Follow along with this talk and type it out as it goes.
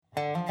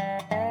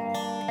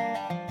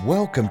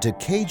Welcome to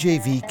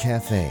KJV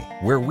Cafe,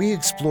 where we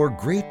explore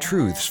great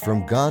truths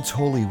from God's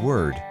holy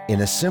word in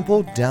a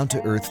simple,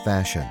 down-to-earth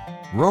fashion.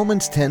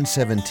 Romans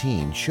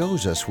 10:17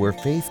 shows us where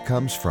faith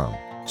comes from.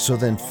 So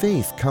then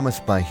faith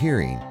cometh by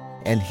hearing,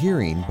 and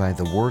hearing by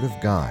the word of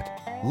God.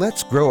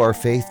 Let's grow our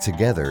faith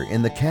together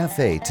in the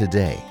cafe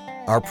today.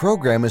 Our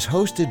program is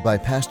hosted by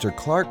Pastor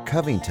Clark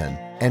Covington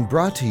and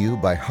brought to you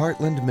by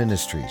Heartland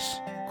Ministries.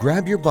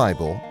 Grab your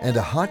Bible and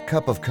a hot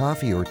cup of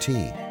coffee or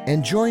tea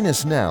and join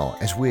us now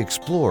as we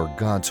explore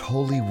God's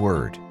holy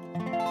word.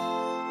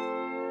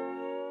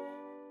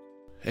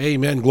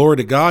 Amen. Glory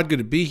to God. Good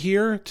to be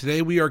here.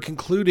 Today we are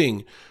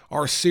concluding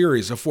our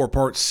series, a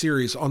 4-part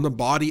series on the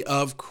body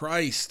of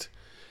Christ.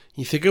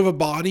 You think of a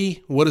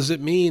body, what does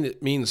it mean?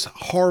 It means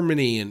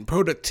harmony and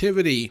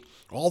productivity,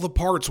 all the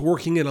parts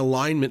working in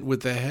alignment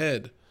with the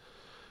head.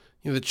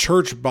 The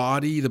church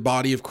body, the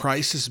body of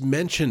Christ, is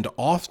mentioned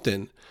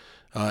often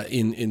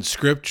in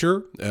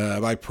Scripture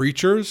by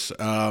preachers,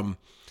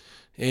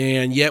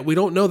 and yet we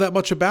don't know that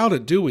much about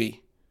it, do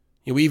we?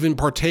 We even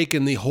partake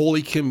in the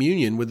Holy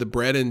Communion with the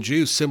bread and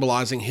juice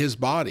symbolizing His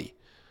body.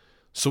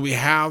 So we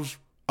have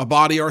a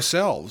body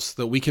ourselves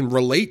that we can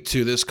relate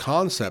to this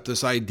concept,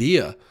 this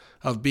idea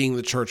of being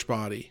the church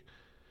body.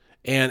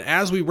 And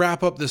as we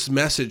wrap up this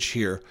message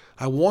here,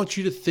 I want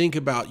you to think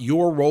about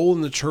your role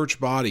in the church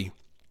body.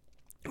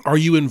 Are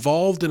you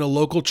involved in a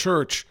local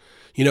church?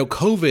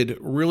 COVID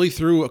really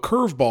threw a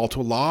curveball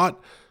to a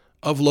lot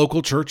of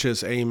local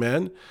churches.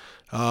 Amen.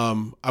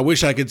 I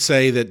wish I could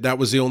say that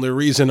was the only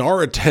reason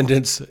our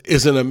attendance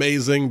isn't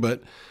amazing,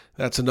 but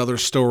that's another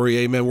story.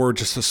 Amen. We're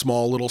just a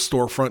small little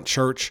storefront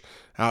church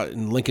out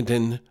in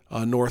Lincoln,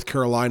 North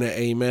Carolina.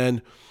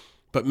 Amen.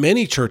 But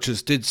many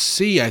churches did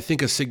see, I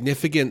think, a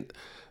significant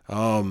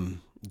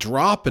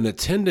drop in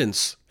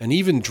attendance and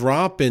even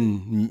drop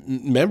in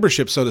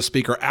membership, so to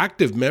speak, or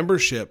active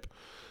membership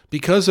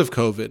because of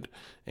COVID.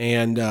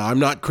 And I'm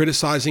not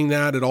criticizing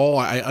that at all.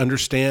 I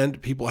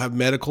understand people have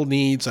medical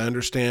needs. I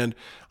understand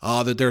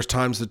that there's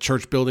times the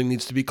church building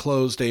needs to be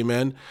closed.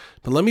 Amen.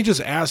 But let me just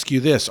ask you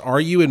this.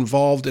 Are you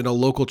involved in a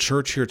local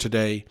church here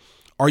today?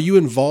 Are you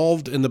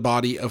involved in the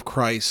body of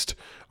Christ?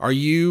 Are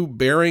you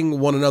bearing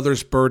one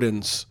another's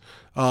burdens?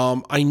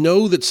 I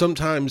know that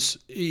sometimes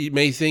you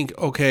may think,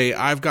 okay,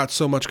 I've got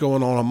so much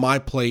going on my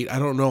plate. I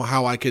don't know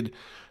how I could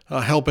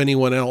help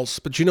anyone else.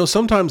 But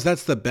sometimes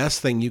that's the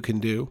best thing you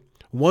can do.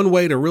 One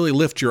way to really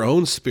lift your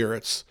own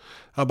spirits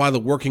by the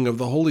working of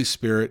the Holy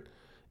Spirit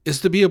is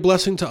to be a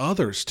blessing to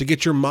others, to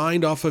get your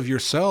mind off of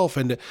yourself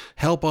and to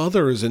help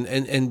others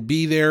and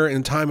be there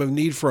in time of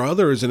need for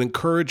others and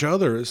encourage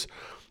others.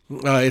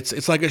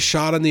 It's like a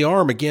shot in the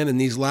arm, again, in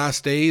these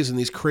last days and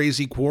these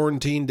crazy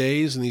quarantine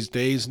days and these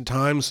days and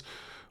times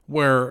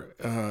where,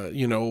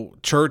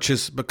 church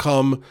has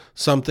become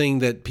something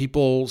that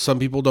some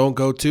people don't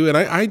go to. And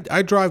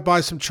I drive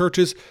by some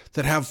churches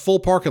that have full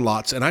parking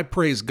lots, and I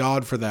praise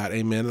God for that.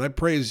 Amen. And I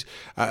praise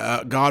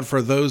God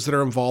for those that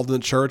are involved in the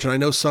church. And I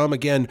know some,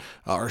 again,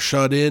 are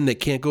shut in. They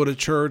can't go to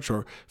church,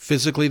 or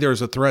physically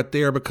there's a threat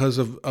there because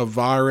of a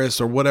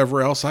virus or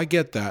whatever else. I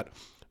get that.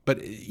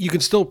 But you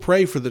can still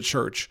pray for the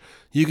church.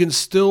 You can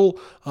still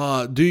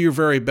do your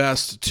very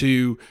best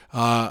to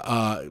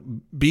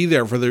be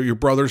there for your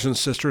brothers and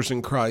sisters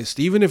in Christ,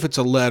 even if it's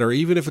a letter,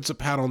 even if it's a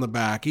pat on the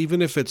back,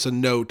 even if it's a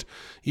note,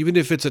 even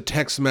if it's a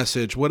text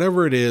message,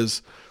 whatever it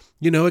is,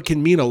 it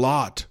can mean a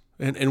lot.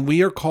 And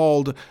we are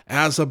called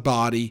as a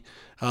body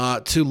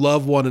to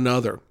love one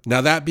another. Now,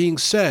 that being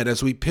said,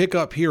 as we pick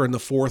up here in the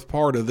 4th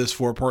part of this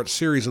 4-part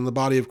series on the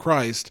body of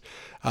Christ,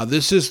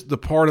 this is the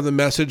part of the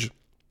message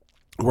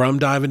where I'm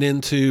diving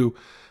into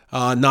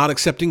not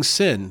accepting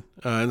sin.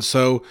 And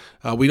so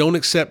we don't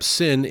accept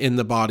sin in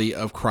the body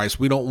of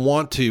Christ. We don't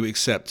want to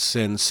accept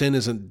sin. Sin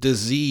is a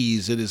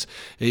disease. It is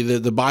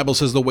the Bible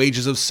says the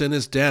wages of sin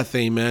is death.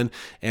 Amen.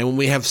 And when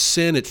we have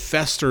sin, it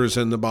festers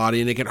in the body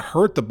and it can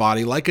hurt the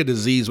body like a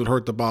disease would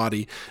hurt the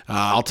body.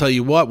 I'll tell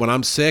you what, when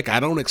I'm sick, I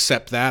don't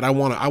accept that. I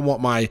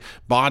want my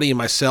body and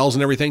my cells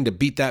and everything to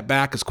beat that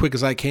back as quick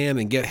as I can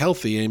and get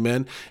healthy.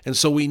 Amen. And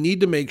so we need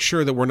to make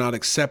sure that we're not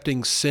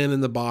accepting sin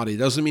in the body. It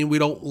doesn't mean we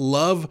don't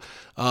love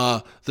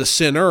the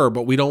sinner,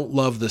 but we don't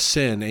love the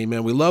sin.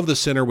 Amen. We love the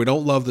sinner. We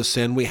don't love the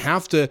sin. We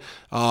have to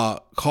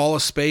call a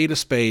spade,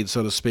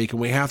 so to speak, and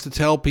we have to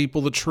tell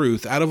people the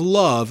truth out of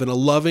love in a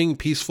loving,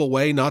 peaceful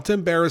way, not to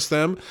embarrass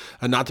them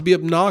and not to be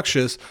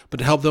obnoxious, but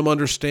to help them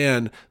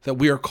understand that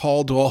we are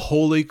called to a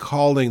holy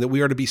calling, that we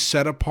are to be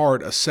set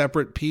apart, a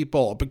separate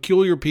people, a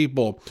peculiar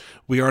people.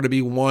 We are to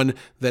be one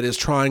that is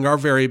trying our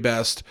very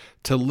best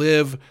to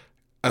live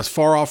as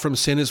far off from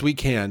sin as we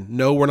can.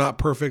 No, we're not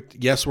perfect.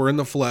 Yes, we're in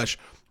the flesh.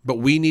 But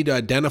we need to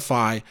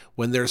identify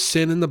when there's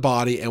sin in the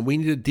body, and we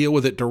need to deal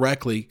with it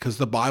directly because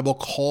the Bible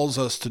calls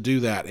us to do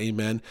that.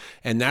 Amen.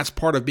 And that's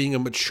part of being a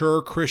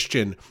mature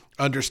Christian,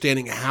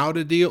 understanding how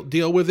to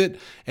deal with it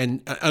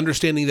and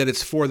understanding that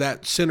it's for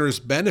that sinner's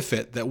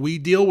benefit that we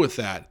deal with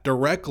that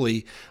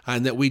directly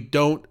and that we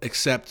don't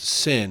accept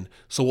sin.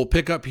 So we'll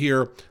pick up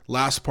here,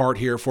 last part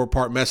here,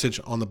 4-part message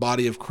on the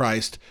body of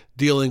Christ,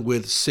 dealing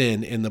with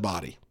sin in the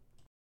body.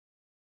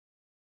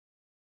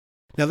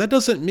 Now, that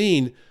doesn't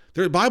mean,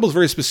 the Bible is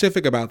very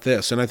specific about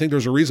this, and I think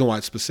there's a reason why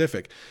it's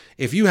specific.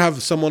 If you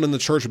have someone in the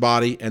church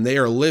body and they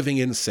are living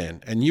in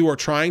sin, and you are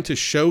trying to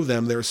show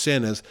them their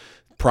sin as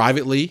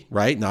privately,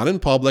 right? Not in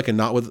public and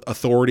not with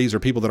authorities or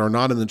people that are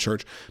not in the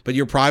church, but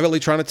you're privately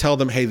trying to tell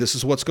them, hey, this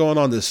is what's going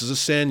on. This is a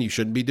sin. You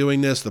shouldn't be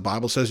doing this. The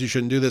Bible says you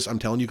shouldn't do this. I'm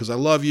telling you because I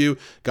love you.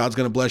 God's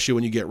going to bless you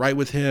when you get right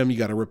with him. You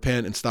got to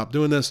repent and stop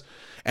doing this.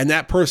 And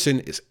that person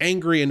is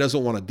angry and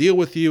doesn't want to deal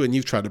with you, and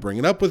you've tried to bring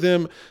it up with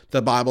him.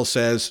 The Bible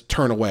says,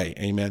 turn away.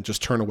 Amen.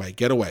 Just turn away.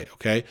 Get away.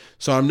 Okay.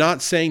 So I'm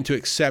not saying to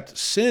accept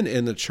sin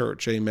in the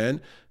church.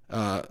 Amen.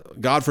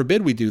 God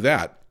forbid we do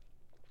that.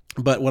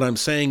 But what I'm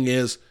saying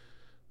is,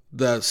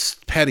 the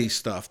petty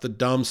stuff, the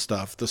dumb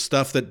stuff, the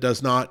stuff that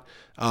does not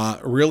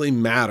really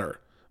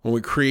matter. When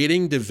we're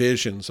creating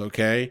divisions,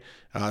 okay?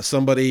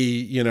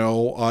 Somebody,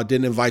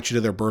 didn't invite you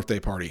to their birthday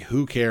party.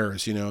 Who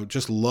cares?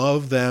 Just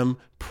love them,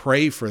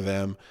 pray for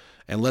them,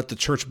 and let the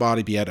church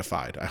body be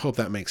edified. I hope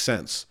that makes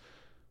sense.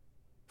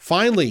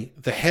 Finally,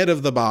 the head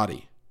of the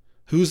body.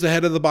 Who's the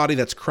head of the body?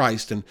 That's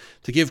Christ. And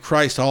to give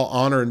Christ all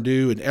honor and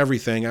due and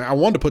everything. I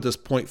wanted to put this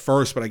point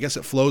first, but I guess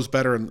it flows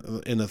better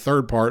in the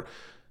third part.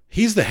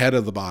 He's the head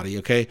of the body,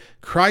 okay?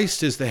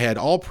 Christ is the head.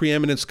 All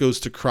preeminence goes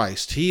to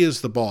Christ. He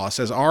is the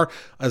boss. As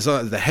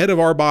the head of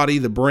our body,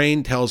 the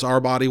brain tells our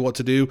body what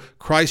to do.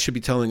 Christ should be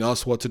telling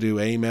us what to do,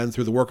 amen,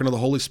 through the working of the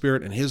Holy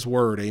Spirit and his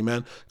word,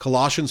 amen.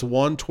 Colossians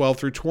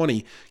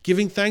 1:12-20,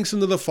 giving thanks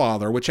unto the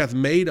Father, which hath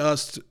made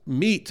us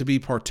meet to be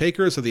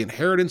partakers of the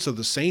inheritance of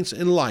the saints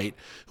in light,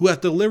 who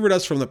hath delivered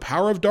us from the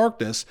power of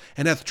darkness,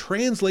 and hath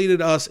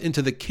translated us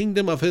into the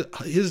kingdom of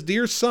his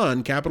dear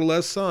Son, capital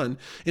S Son,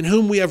 in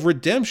whom we have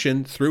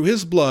redemption through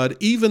his blood,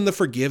 even the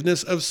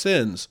forgiveness of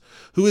sins,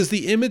 who is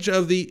the image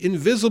of the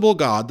invisible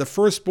God, the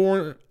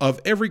firstborn of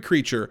every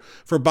creature.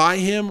 For by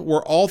him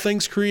were all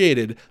things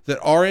created that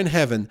are in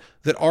heaven,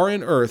 that are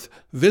in earth,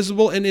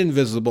 visible and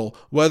invisible,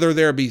 whether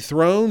there be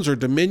thrones or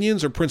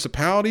dominions or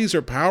principalities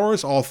or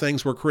powers. All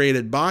things were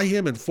created by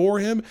him and for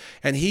him,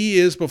 and he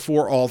is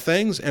before all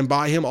things, and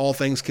by him all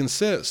things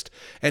consist.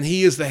 And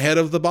he is the head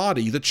of the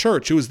body, the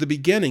church, who is the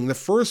beginning, the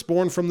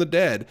firstborn from the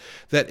dead,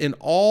 that in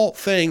all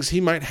things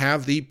he might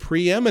have the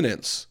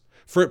preeminence.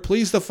 For it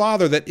pleased the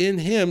Father that in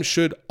him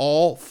should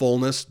all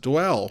fullness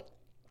dwell.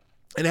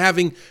 And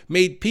having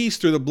made peace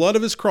through the blood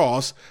of his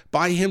cross,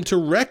 by him to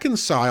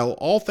reconcile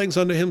all things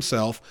unto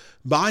himself,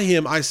 by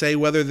him, I say,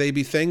 whether they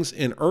be things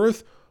in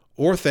earth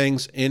or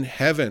things in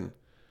heaven.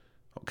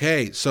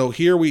 Okay, so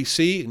here we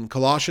see in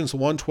Colossians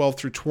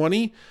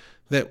 1:12-20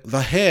 that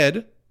the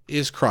head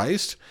is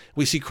Christ.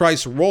 We see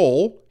Christ's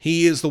role.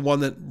 He is the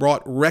one that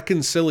brought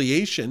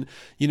reconciliation.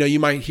 You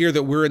might hear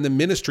that we're in the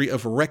ministry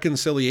of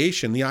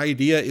reconciliation. The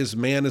idea is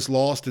man is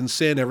lost in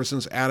sin ever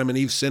since Adam and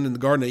Eve sinned in the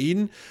Garden of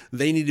Eden.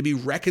 They need to be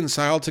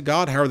reconciled to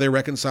God. How are they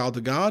reconciled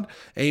to God?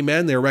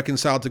 Amen. They're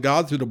reconciled to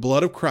God through the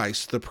blood of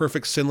Christ, the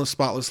perfect, sinless,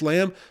 spotless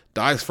Lamb,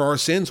 dies for our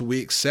sins.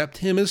 We accept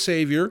him as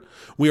Savior.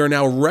 We are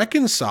now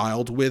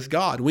reconciled with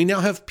God. We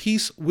now have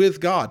peace with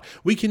God.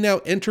 We can now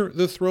enter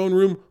the throne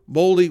room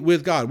boldly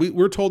with God.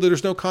 We're told that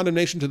there's no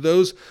condemnation to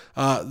those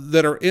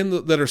that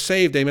are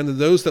saved, amen, to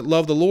those that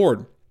love the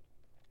Lord.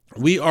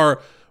 We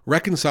are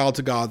reconciled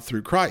to God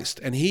through Christ,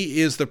 and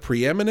he is the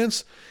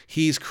preeminence.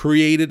 He's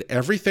created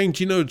everything.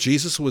 Do you know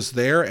Jesus was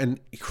there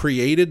and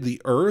created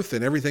the earth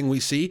and everything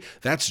we see?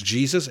 That's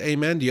Jesus,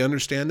 amen. Do you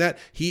understand that?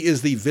 He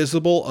is the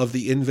visible of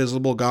the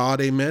invisible God,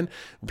 amen.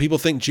 People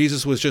think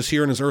Jesus was just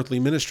here in his earthly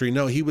ministry.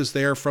 No, he was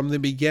there from the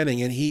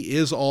beginning, and he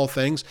is all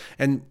things,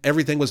 and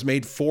everything was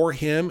made for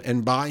him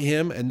and by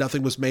him, and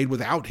nothing was made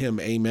without him,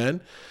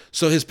 amen.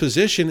 So his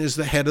position is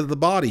the head of the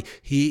body.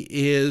 He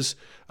is,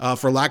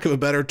 for lack of a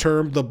better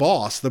term, the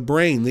boss, the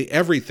brain, the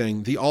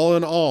everything, the all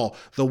in all,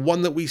 the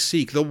one that we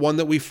seek, the one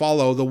that we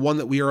follow, the one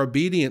that we are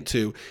obedient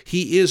to.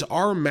 He is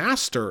our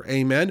master,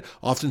 amen.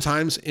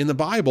 Oftentimes in the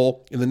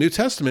Bible, in the New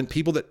Testament,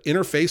 people that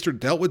interfaced or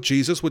dealt with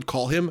Jesus would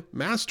call him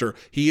master.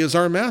 He is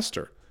our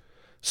master.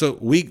 So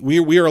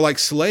we are like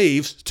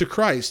slaves to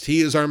Christ.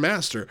 He is our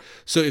master.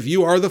 So if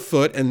you are the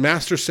foot and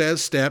master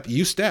says step,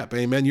 you step.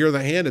 Amen. You're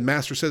the hand and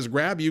master says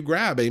grab, you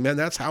grab. Amen.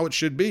 That's how it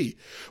should be.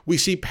 We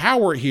see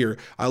power here.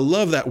 I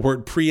love that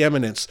word,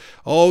 preeminence.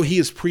 Oh, he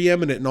is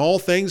preeminent in all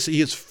things.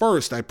 He is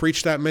first. I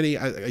preached that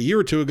a year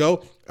or two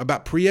ago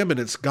about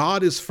preeminence.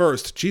 God is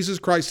first. Jesus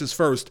Christ is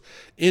first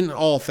in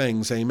all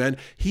things. Amen.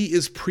 He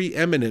is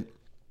preeminent.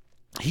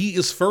 He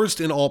is first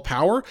in all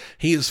power.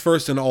 He is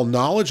first in all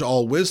knowledge,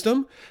 all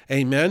wisdom.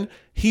 Amen.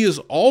 He is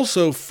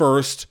also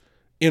first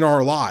in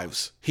our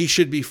lives. He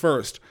should be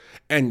first.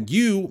 And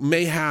you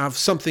may have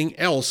something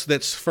else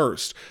that's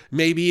first.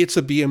 Maybe it's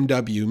a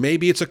BMW.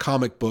 Maybe it's a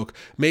comic book.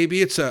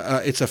 Maybe it's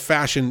a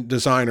fashion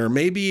designer.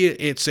 Maybe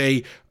it's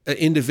an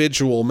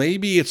individual.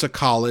 Maybe it's a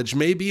college.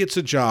 Maybe it's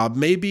a job.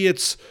 Maybe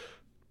it's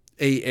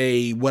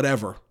a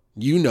whatever.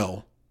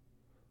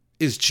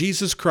 Is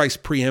Jesus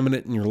Christ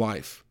preeminent in your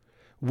life?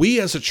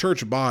 We as a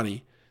church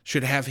body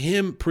should have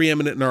him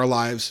preeminent in our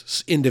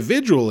lives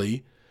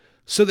individually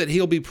so that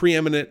he'll be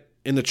preeminent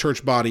in the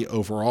church body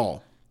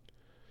overall.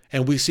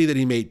 And we see that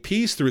he made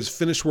peace through his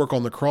finished work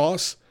on the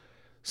cross.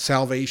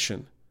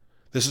 salvation.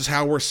 This is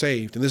how we're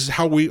saved. And this is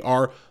how we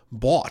are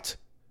bought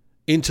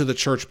into the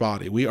church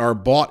body. We are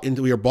bought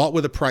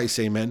with a price,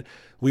 amen.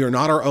 We are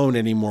not our own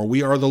anymore.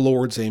 We are the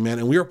Lord's, amen.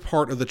 And we are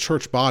part of the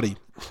church body.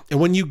 And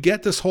when you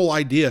get this whole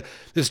idea,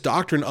 this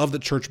doctrine of the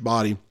church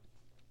body,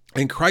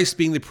 and Christ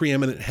being the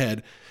preeminent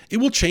head, it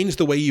will change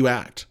the way you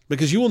act,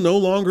 because you will no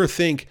longer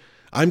think,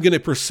 I'm going to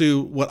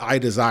pursue what I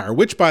desire,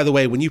 which, by the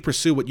way, when you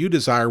pursue what you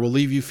desire, will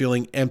leave you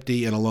feeling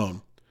empty and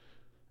alone.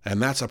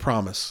 And that's a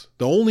promise.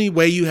 The only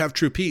way you have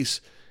true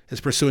peace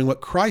is pursuing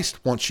what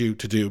Christ wants you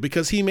to do,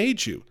 because he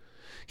made you.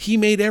 He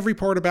made every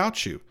part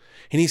about you.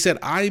 And he said,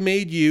 I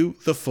made you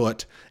the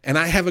foot, and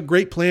I have a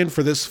great plan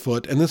for this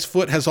foot. And this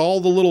foot has all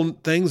the little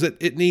things that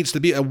it needs to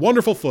be a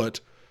wonderful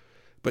foot.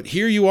 But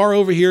here you are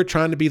over here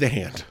trying to be the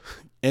hand.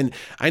 And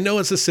I know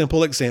it's a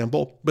simple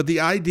example, but the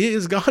idea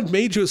is God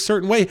made you a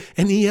certain way,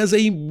 and he has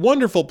a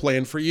wonderful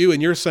plan for you.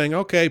 And you're saying,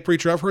 okay,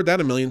 preacher, I've heard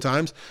that a million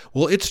times.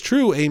 Well, it's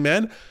true.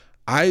 Amen.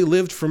 I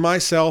lived for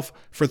myself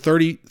for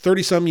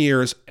 30 some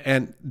years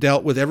and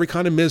dealt with every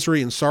kind of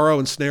misery and sorrow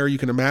and snare you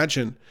can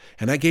imagine.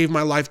 And I gave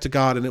my life to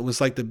God, and it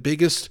was like the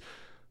biggest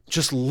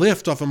just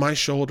lift off of my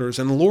shoulders.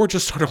 And the Lord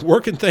just started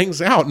working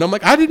things out. And I'm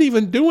like, I didn't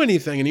even do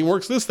anything. And he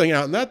works this thing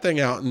out and that thing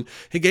out. And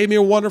he gave me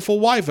a wonderful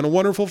wife and a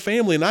wonderful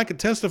family. And I could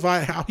testify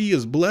how he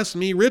has blessed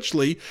me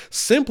richly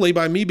simply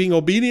by me being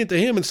obedient to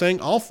him and saying,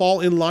 I'll fall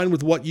in line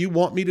with what you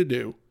want me to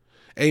do.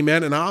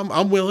 Amen. And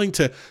I'm willing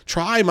to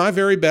try my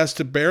very best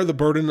to bear the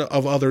burden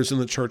of others in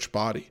the church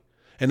body.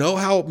 And oh,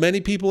 how many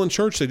people in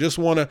church, they just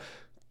want to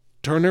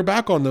turn their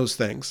back on those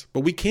things.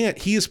 But we can't.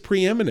 He is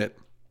preeminent.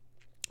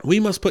 We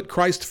must put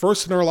Christ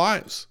first in our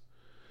lives.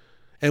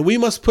 And we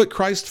must put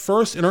Christ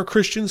first in our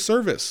Christian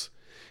service.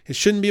 It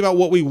shouldn't be about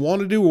what we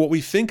want to do or what we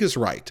think is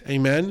right.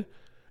 Amen.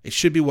 It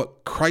should be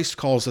what Christ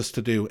calls us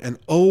to do. And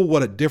oh,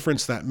 what a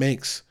difference that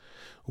makes.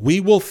 We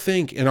will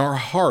think in our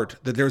heart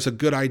that there's a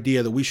good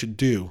idea that we should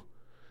do.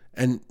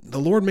 And the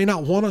Lord may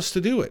not want us to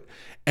do it.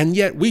 And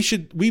yet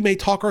we may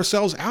talk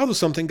ourselves out of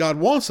something God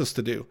wants us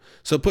to do.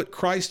 So put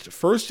Christ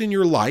first in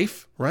your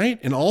life,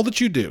 right? In all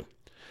that you do.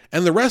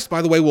 And the rest,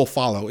 by the way, will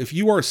follow. If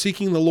you are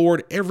seeking the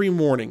Lord every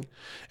morning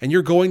and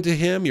you're going to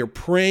him, you're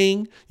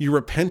praying, you're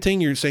repenting,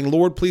 you're saying,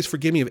 Lord, please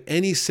forgive me of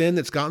any sin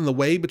that's gotten in the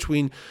way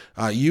between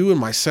you and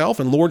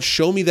myself. And Lord,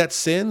 show me that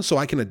sin so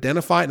I can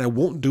identify it and I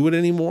won't do it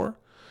anymore.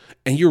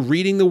 And you're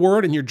reading the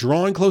word and you're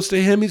drawing close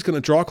to him. He's going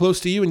to draw close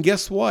to you. And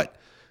guess what?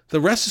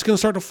 The rest is going to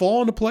start to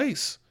fall into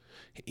place.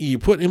 You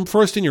put him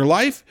first in your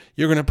life.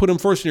 You're going to put him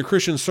first in your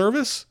Christian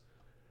service.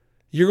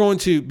 You're going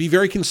to be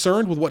very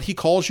concerned with what he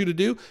calls you to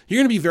do. You're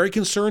going to be very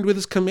concerned with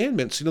his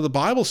commandments. You know, the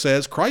Bible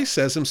says, Christ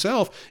says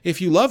himself, if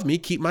you love me,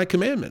 keep my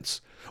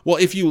commandments. Well,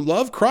 if you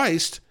love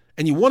Christ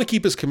and you want to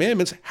keep his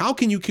commandments, how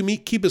can you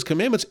keep his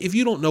commandments if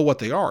you don't know what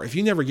they are, if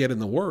you never get in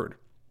the word?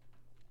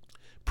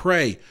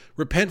 Pray,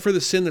 repent for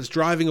the sin that's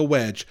driving a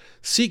wedge.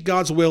 Seek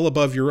God's will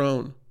above your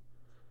own.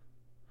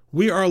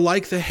 We are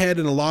like the head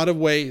in a lot of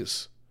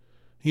ways.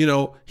 You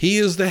know, he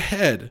is the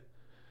head.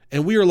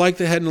 And we are like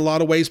the head in a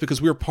lot of ways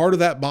because we are part of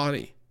that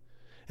body.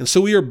 And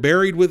so we are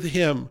buried with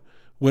him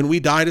when we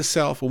die to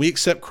self, when we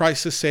accept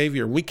Christ as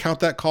Savior. We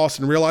count that cost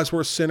and realize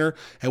we're a sinner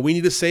and we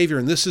need a Savior.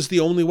 And this is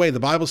the only way. The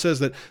Bible says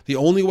that the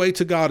only way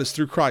to God is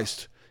through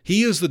Christ.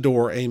 He is the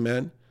door,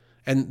 amen.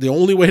 And the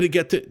only way to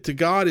get to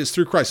God is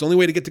through Christ. The only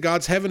way to get to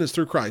God's heaven is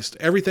through Christ.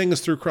 Everything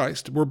is through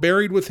Christ. We're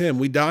buried with him.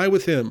 We die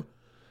with him.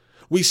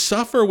 We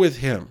suffer with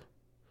him.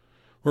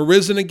 We're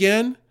risen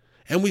again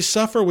and we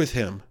suffer with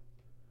him.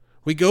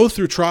 We go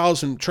through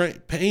trials and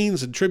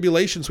pains and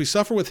tribulations. We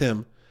suffer with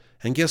him.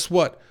 And guess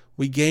what?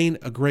 We gain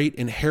a great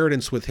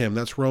inheritance with him.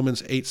 That's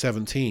Romans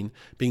 8:17.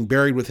 Being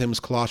buried with him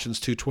is Colossians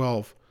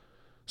 2:12.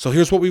 So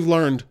here's what we've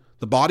learned.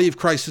 The body of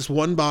Christ is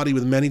one body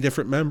with many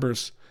different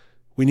members.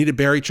 We need to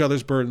bear each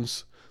other's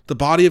burdens. The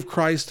body of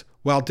Christ,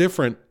 while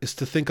different, is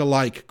to think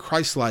alike,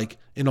 Christ-like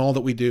in all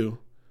that we do.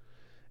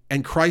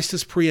 And Christ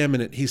is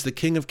preeminent. He's the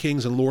King of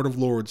Kings and Lord of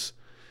Lords.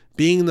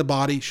 Being in the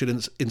body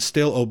should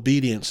instill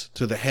obedience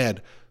to the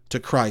head, to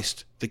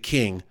Christ, the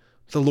King,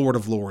 the Lord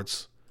of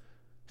Lords.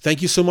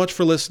 Thank you so much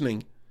for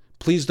listening.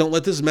 Please don't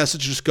let this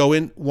message just go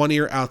in one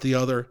ear, out the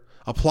other.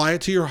 Apply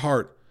it to your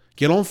heart.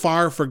 Get on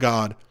fire for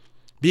God.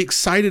 Be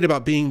excited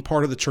about being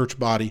part of the church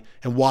body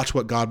and watch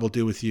what God will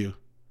do with you.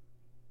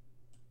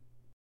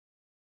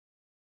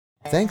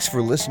 Thanks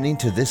for listening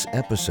to this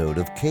episode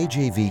of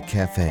KJV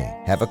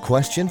Cafe. Have a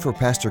question for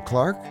Pastor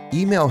Clark?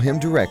 Email him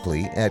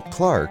directly at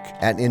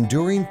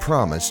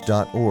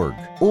clark@enduringpromise.org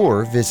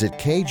or visit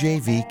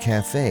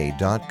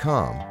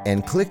kjvcafe.com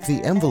and click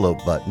the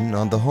envelope button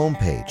on the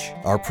homepage.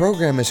 Our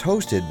program is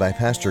hosted by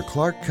Pastor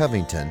Clark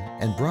Covington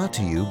and brought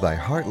to you by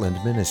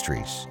Heartland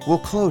Ministries. We'll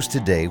close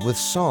today with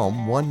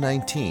Psalm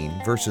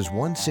 119, verses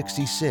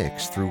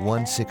 166 through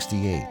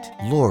 168.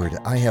 Lord,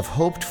 I have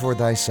hoped for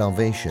thy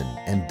salvation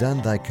and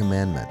done thy commandments.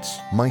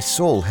 My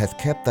soul hath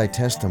kept thy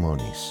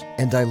testimonies,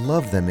 and I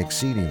love them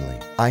exceedingly.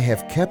 I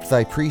have kept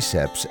thy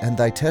precepts and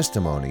thy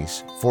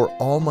testimonies, for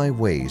all my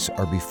ways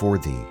are before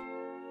thee.